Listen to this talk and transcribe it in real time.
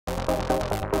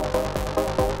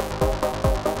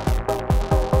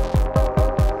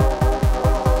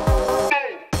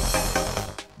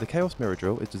Chaos Mirror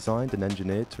Drill is designed and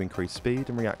engineered to increase speed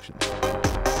and reaction.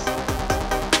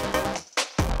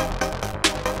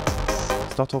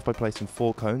 Start off by placing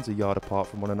 4 cones a yard apart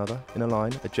from one another in a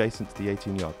line adjacent to the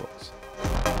 18-yard box.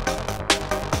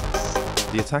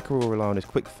 The attacker will rely on his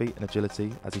quick feet and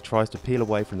agility as he tries to peel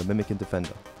away from the mimicking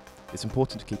defender. It's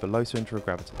important to keep a low centre of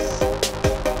gravity.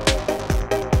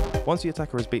 Once the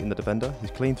attacker has beaten the defender,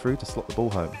 he's clean through to slot the ball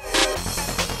home.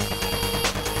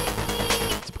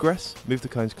 To progress, move the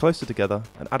cones closer together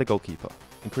and add a goalkeeper,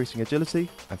 increasing agility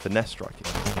and finesse striking.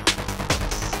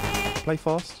 Play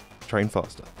fast, train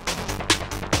faster.